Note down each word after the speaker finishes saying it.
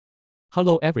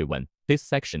Hello everyone, this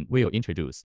section will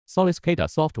introduce SOLISCADA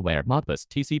software Modbus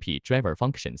TCP driver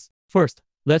functions. First,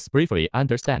 let's briefly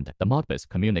understand the Modbus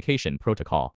communication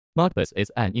protocol. Modbus is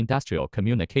an industrial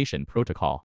communication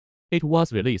protocol. It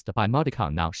was released by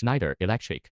Modicon, now Schneider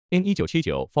Electric, in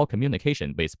 1979 for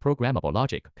communication with programmable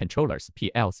logic controllers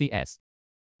 (PLCs).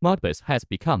 Modbus has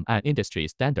become an industry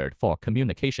standard for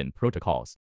communication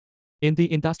protocols in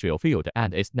the industrial field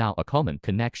and is now a common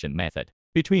connection method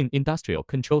between industrial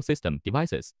control system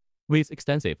devices with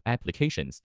extensive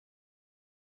applications.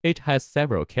 It has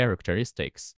several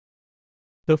characteristics.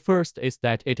 The first is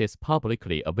that it is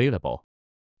publicly available,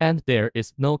 and there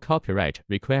is no copyright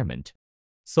requirement,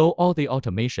 so all the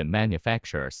automation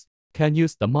manufacturers can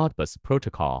use the Modbus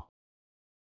protocol.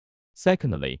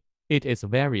 Secondly, it is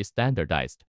very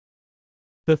standardized.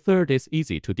 The third is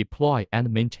easy to deploy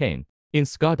and maintain in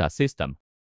SCADA system.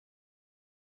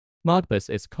 Modbus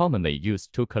is commonly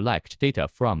used to collect data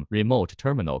from remote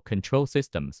terminal control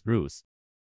systems rules,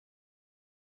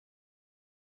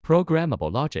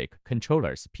 programmable logic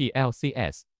controllers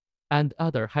 (PLCs), and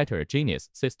other heterogeneous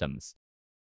systems.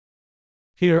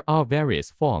 Here are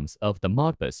various forms of the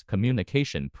Modbus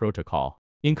communication protocol,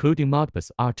 including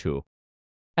Modbus R2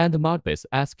 and Modbus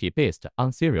ASCII based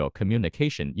on serial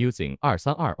communication using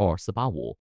 232 or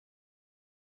 485,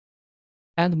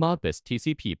 and Modbus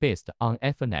TCP based on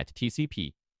Ethernet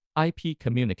TCP IP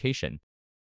communication.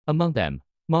 Among them,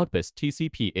 Modbus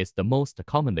TCP is the most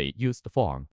commonly used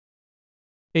form.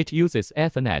 It uses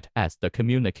Ethernet as the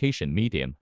communication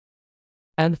medium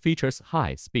and features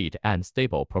high speed and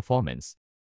stable performance.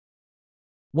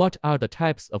 What are the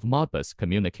types of Modbus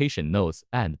communication nodes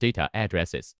and data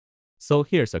addresses? So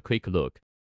here's a quick look.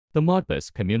 The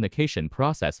Modbus communication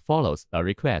process follows a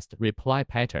request-reply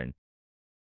pattern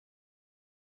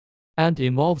and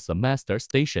involves a master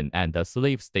station and a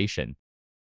slave station.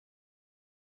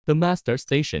 The master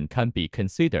station can be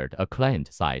considered a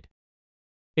client side.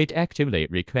 It actively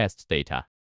requests data.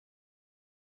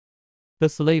 The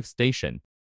slave station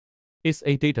is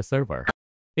a data server.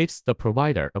 It's the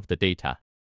provider of the data.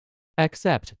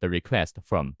 Accept the request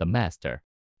from the master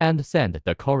and send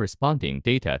the corresponding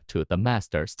data to the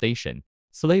master station.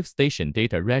 Slave station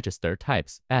data register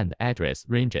types and address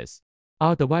ranges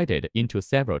are divided into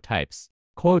several types: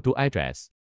 core to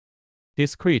address,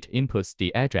 discrete inputs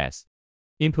D address,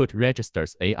 input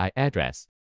registers AI address,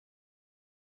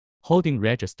 holding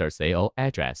registers AO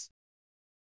address.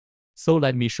 So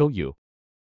let me show you.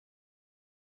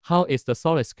 How is the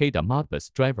SOLISCADA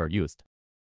Modbus driver used?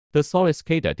 The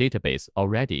SOLISCADA database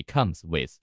already comes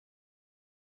with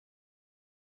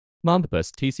Modbus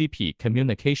TCP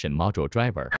communication module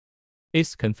driver,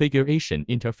 its configuration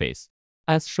interface,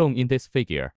 as shown in this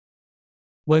figure.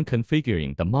 When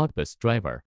configuring the Modbus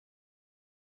driver,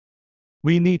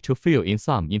 we need to fill in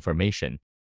some information,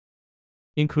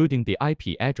 including the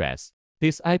IP address.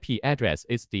 This IP address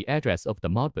is the address of the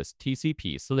Modbus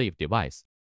TCP slave device.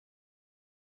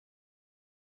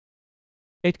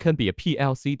 It can be a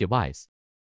PLC device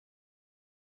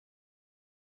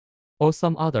or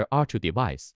some other R2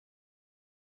 device.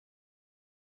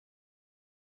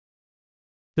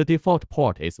 The default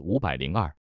port is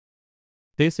 502.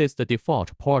 This is the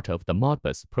default port of the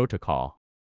Modbus protocol.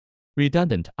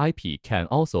 Redundant IP can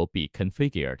also be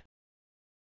configured.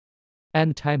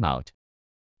 And timeout,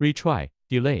 retry,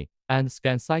 delay, and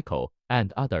scan cycle,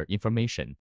 and other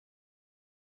information.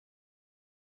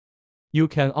 You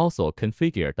can also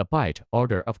configure the byte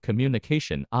order of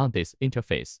communication on this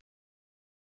interface,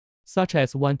 such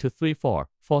as 1234,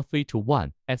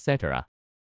 4321, etc.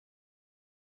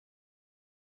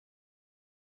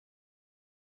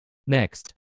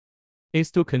 Next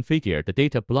is to configure the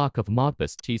data block of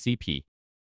Modbus TCP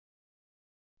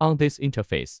on this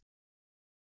interface.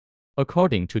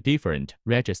 According to different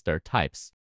register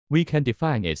types, we can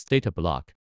define its data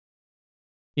block,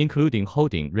 including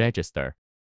holding register,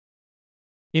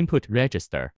 input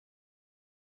register,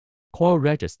 core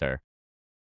register,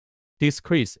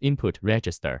 discrete input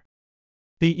register.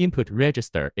 The input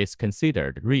register is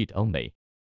considered read-only.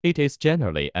 It is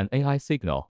generally an AI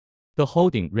signal. The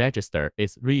holding register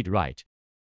is read-write.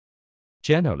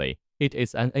 Generally, it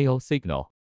is an AO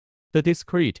signal. The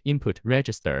discrete input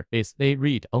register is a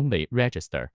read-only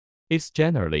register. It's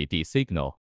generally D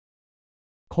signal.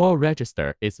 Core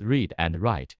register is read and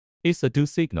write. It's a do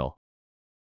signal.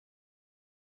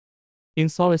 In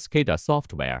SOLISCADA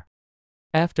software,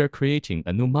 after creating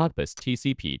a new Modbus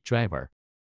TCP driver,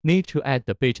 need to add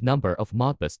the bit number of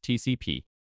Modbus TCP.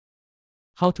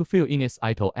 How to fill in its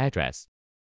IO address?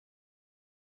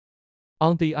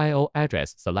 On the IO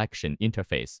address selection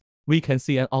interface, we can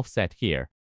see an offset here.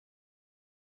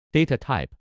 Data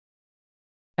type,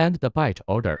 and the byte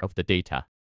order of the data.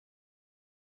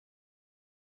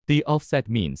 The offset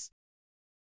means,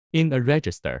 in a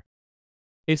register,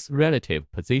 its relative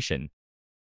position.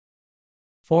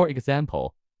 For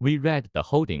example, we read the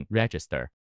holding register.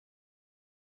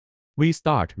 We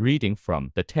start reading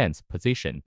from the 10th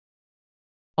position.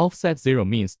 Offset 0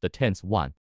 means the 10th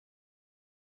one.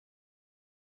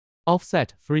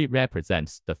 Offset 3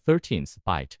 represents the 13th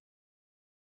byte.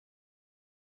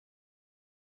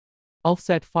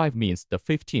 Offset 5 means the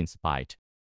 15th byte.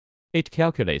 It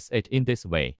calculates it in this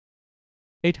way.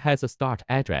 It has a start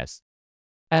address,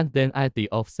 and then add the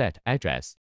offset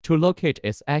address to locate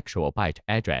its actual byte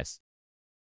address.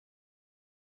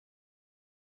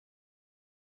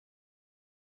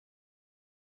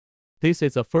 This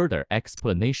is a further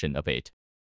explanation of it.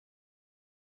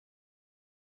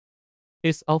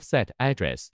 Its offset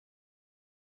address.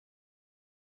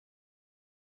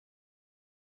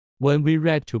 When we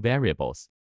read two variables,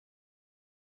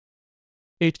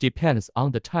 it depends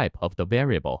on the type of the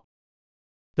variable.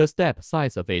 The step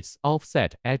size of its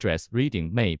offset address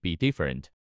reading may be different.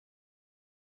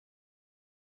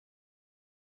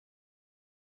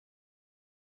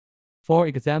 For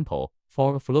example,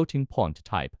 for a floating point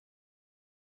type,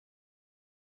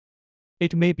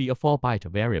 it may be a 4-byte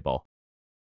variable.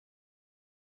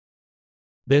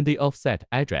 Then the offset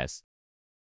address,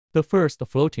 the first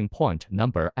floating point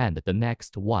number and the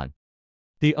next one.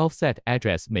 The offset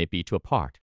address may be 2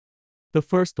 apart. The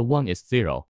first one is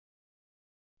 0,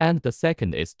 and the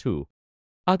second is 2.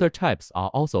 Other types are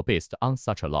also based on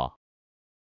such a law.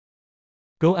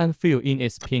 Go and fill in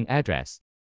its pin address.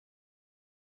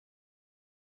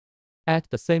 At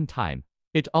the same time,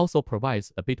 it also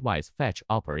provides a bitwise fetch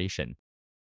operation.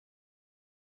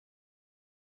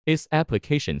 Its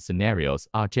application scenarios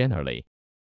are generally: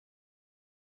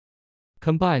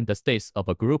 combine the states of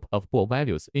a group of bool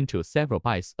values into several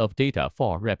bytes of data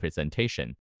for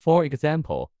representation. For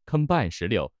example, combine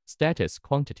 16 status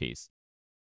quantities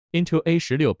into a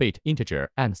 16-bit integer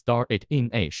and store it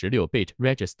in a 16-bit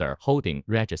register holding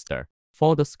register.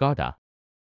 For the SCADA,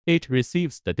 it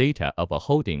receives the data of a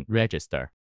holding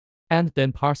register and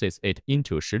then parses it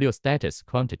into 16 status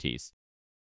quantities.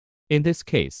 In this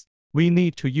case, we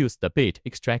need to use the bit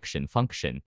extraction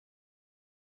function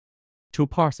to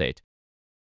parse it.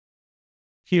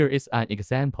 Here is an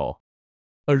example: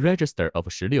 a register of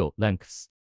 16 lengths.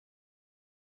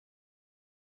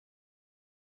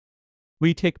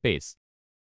 We take bits.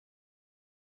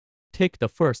 Take the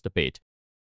first bit,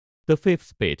 the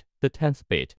 5th bit, the 10th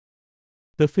bit,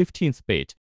 the 15th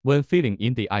bit. When filling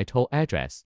in the ITO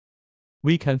address,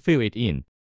 we can fill it in.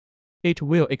 It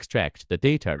will extract the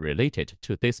data related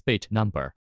to this bit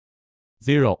number,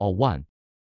 0 or 1,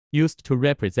 used to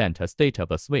represent a state of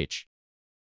a switch.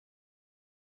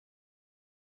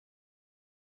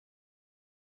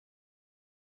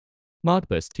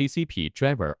 Modbus TCP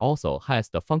Driver also has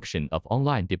the function of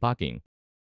online debugging.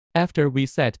 After we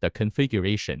set the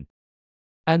configuration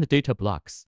and data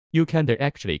blocks, you can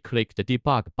directly click the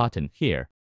debug button here.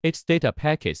 Its data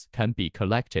packets can be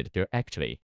collected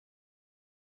directly.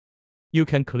 You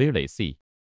can clearly see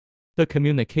the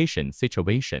communication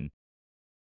situation,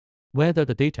 whether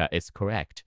the data is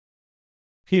correct.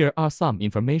 Here are some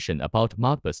information about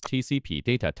Modbus TCP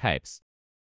data types.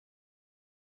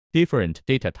 Different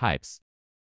data types.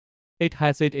 It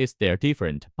has their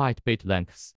different byte bit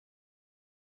lengths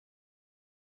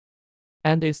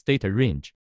and its data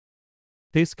range.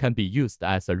 This can be used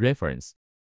as a reference.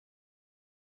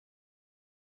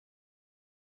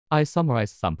 I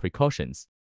summarize some precautions.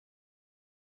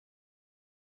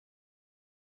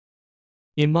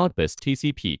 In Modbus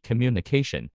TCP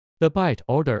communication, the byte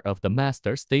order of the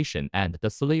master station and the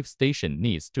slave station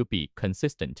needs to be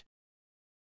consistent.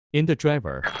 In the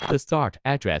driver, the start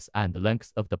address and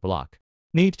length of the block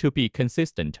need to be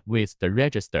consistent with the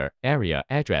register area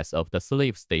address of the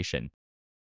slave station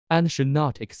and should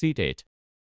not exceed it.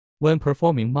 When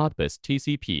performing Modbus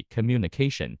TCP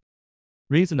communication,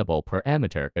 reasonable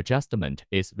parameter adjustment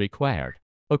is required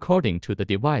according to the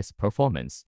device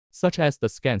performance, such as the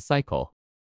scan cycle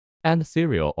and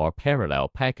serial or parallel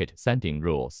packet sending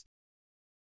rules.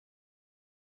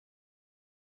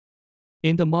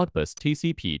 In the Modbus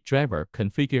TCP driver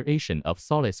configuration of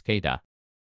SOLISCADA,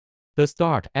 the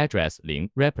start address ling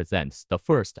represents the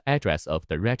first address of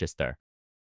the register,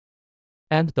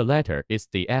 and the latter is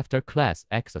the after class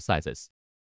exercises.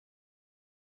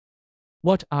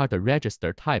 What are the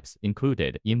register types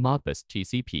included in Modbus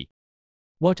TCP?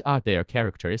 What are their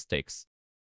characteristics?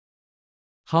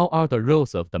 How are the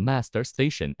roles of the master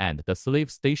station and the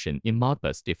slave station in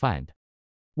Modbus defined?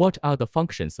 What are the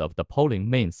functions of the polling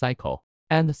main cycle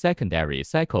and secondary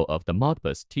cycle of the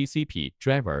Modbus TCP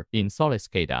driver in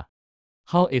SOLISCADA.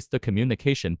 How is the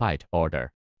communication byte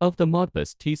order of the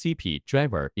Modbus TCP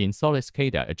driver in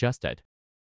SOLISCADA adjusted?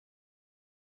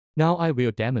 Now I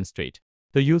will demonstrate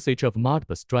the usage of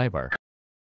Modbus driver.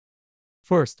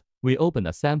 First, we open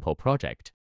a sample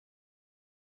project.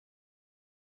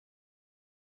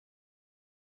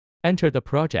 Enter the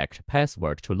project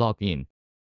password to log in.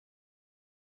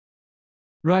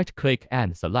 Right-click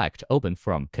and select Open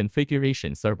from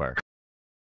Configuration Server.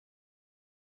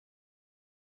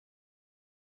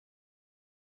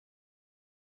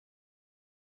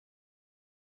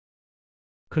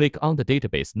 Click on the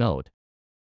database node.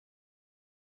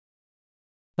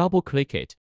 Double-click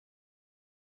it.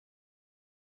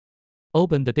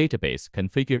 Open the database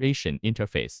configuration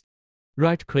interface.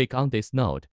 Right-click on this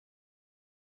node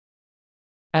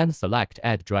and select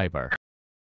Add Driver.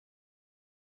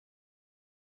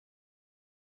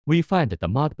 We find the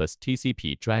Modbus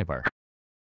TCP driver.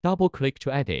 Double-click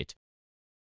to add it.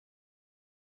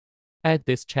 Add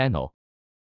this channel.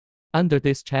 Under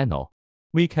this channel,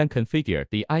 we can configure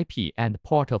the IP and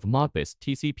port of Modbus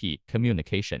TCP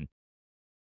communication.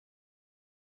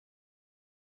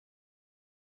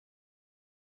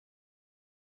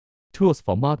 Tools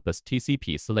for Modbus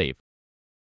TCP slave.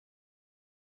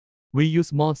 We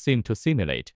use ModSim to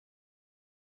simulate.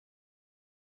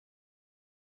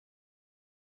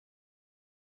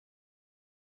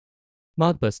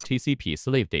 Modbus TCP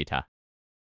slave data.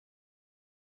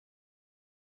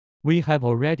 We have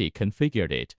already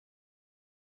configured it.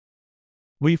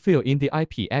 We fill in the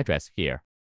IP address here.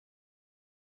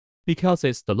 Because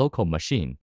it's the local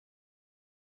machine,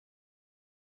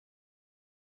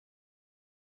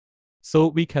 so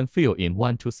we can fill in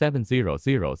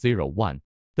 1270001.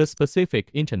 The specific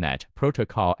Internet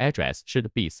protocol address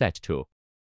should be set to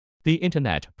the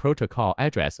Internet protocol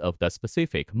address of the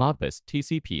specific Modbus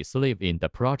TCP slave in the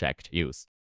project use.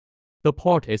 The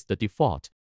port is the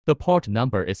default. The port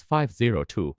number is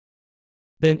 502.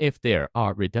 Then if there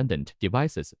are redundant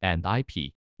devices and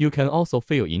IP, you can also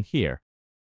fill in here.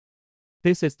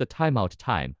 This is the timeout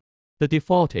time. The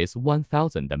default is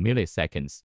 1000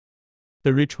 milliseconds.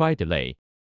 The retry delay.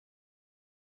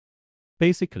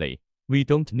 Basically, we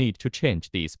don't need to change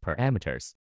these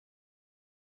parameters.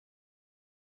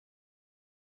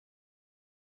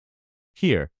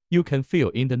 Here, you can fill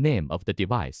in the name of the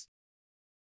device.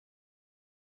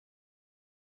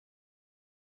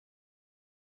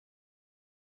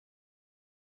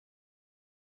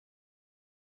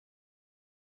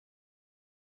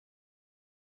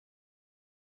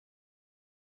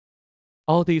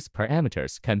 All these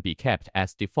parameters can be kept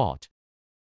as default.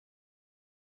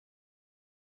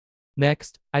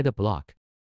 Next, add a block.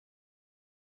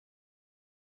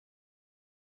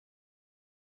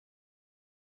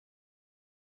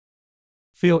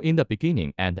 Fill in the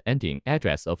beginning and ending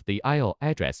address of the I/O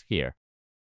address here,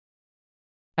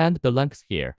 and the length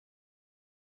here.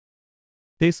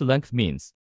 This length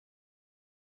means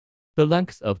the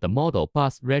length of the model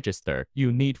bus register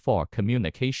you need for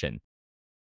communication.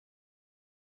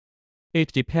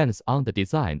 It depends on the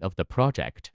design of the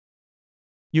project.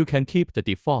 You can keep the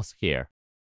defaults here.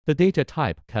 The data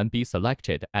type can be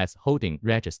selected as holding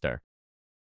register.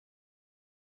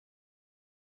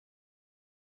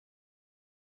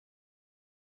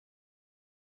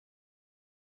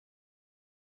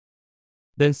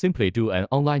 Then simply do an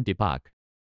online debug.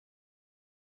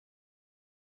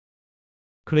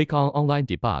 Click on Online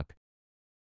Debug.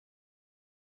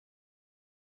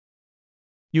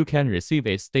 You can receive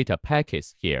its data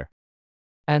packets here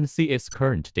and see its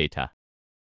current data.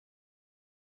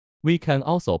 We can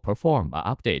also perform a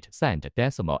update send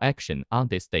decimal action on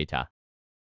this data.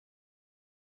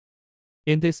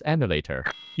 In this emulator,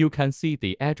 you can see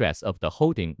the address of the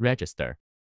holding register.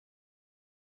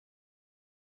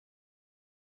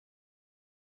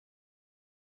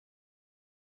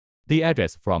 The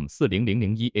address from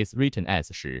 40001 is written as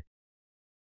 10.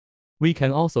 We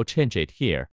can also change it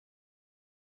here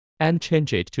and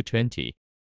change it to 20.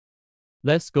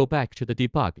 Let's go back to the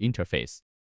debug interface.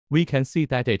 We can see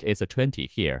that it is a 20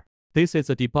 here. This is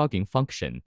a debugging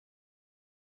function.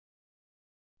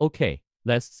 Okay,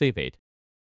 let's save it.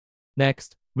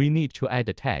 Next, we need to add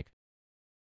a tag.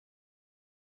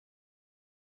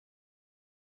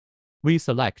 We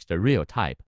select the real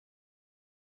type.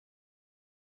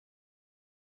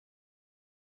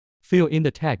 Fill in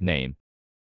the tag name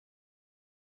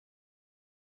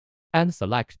and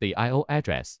select the I/O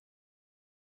address.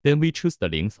 Then we choose the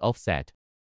length offset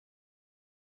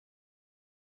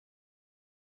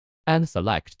and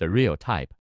select the real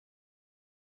type.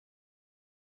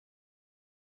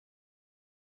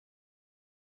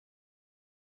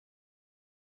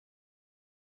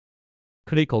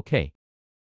 Click OK.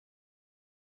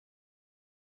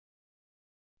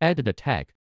 Add the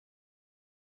tag.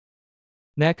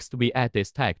 Next, we add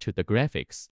this tag to the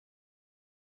graphics.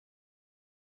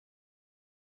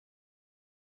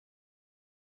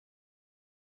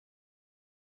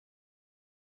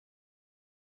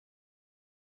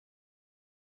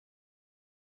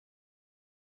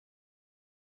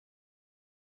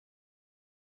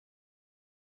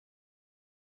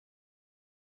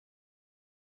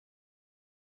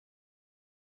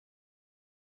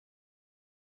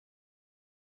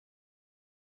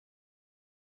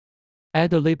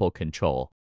 Add a label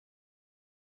control.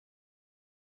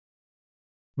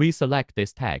 We select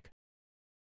this tag.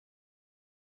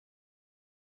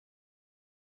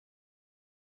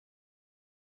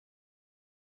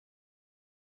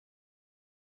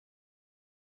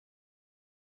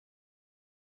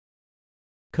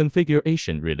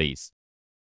 Configuration release.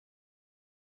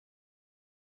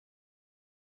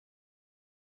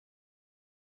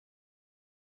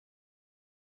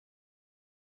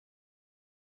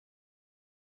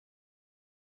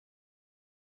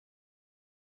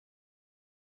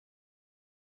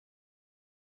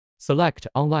 Select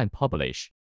Online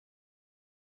Publish.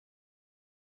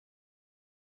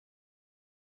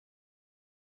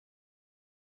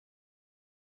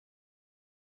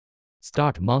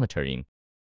 Start monitoring.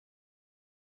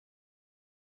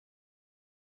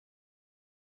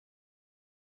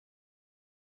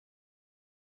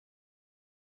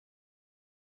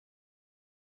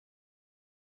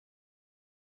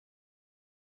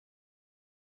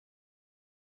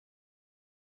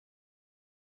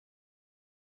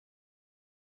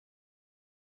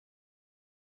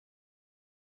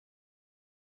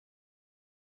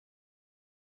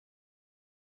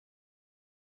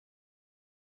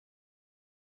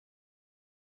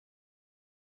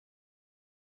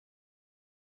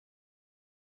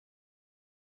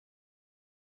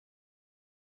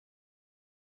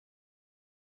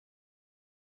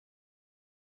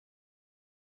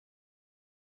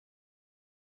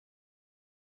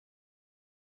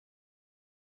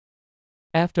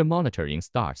 After monitoring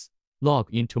starts, log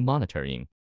into monitoring.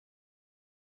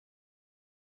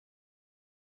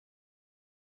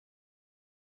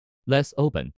 Let's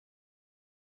open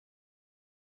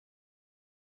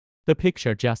the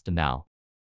picture just now.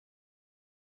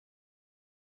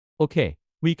 OK,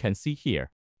 we can see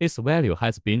here, its value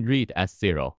has been read as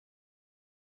 0.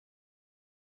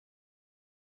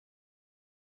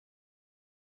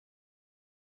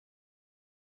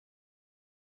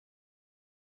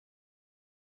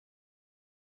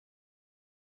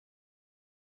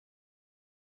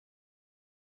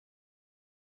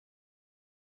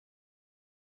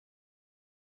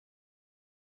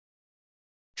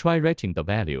 Try writing the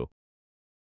value.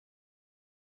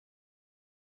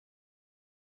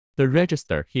 The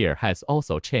register here has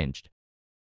also changed.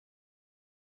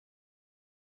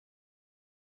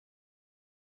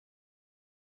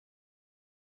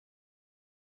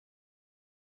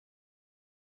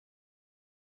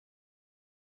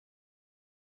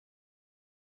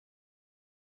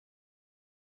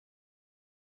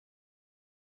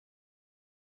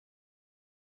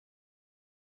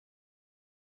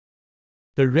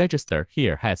 The register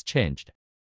here has changed.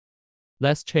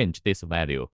 Let's change this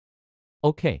value.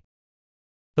 OK.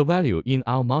 The value in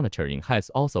our monitoring has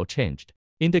also changed,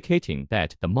 indicating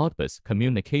that the Modbus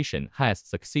communication has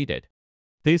succeeded.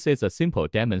 This is a simple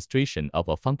demonstration of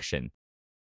a function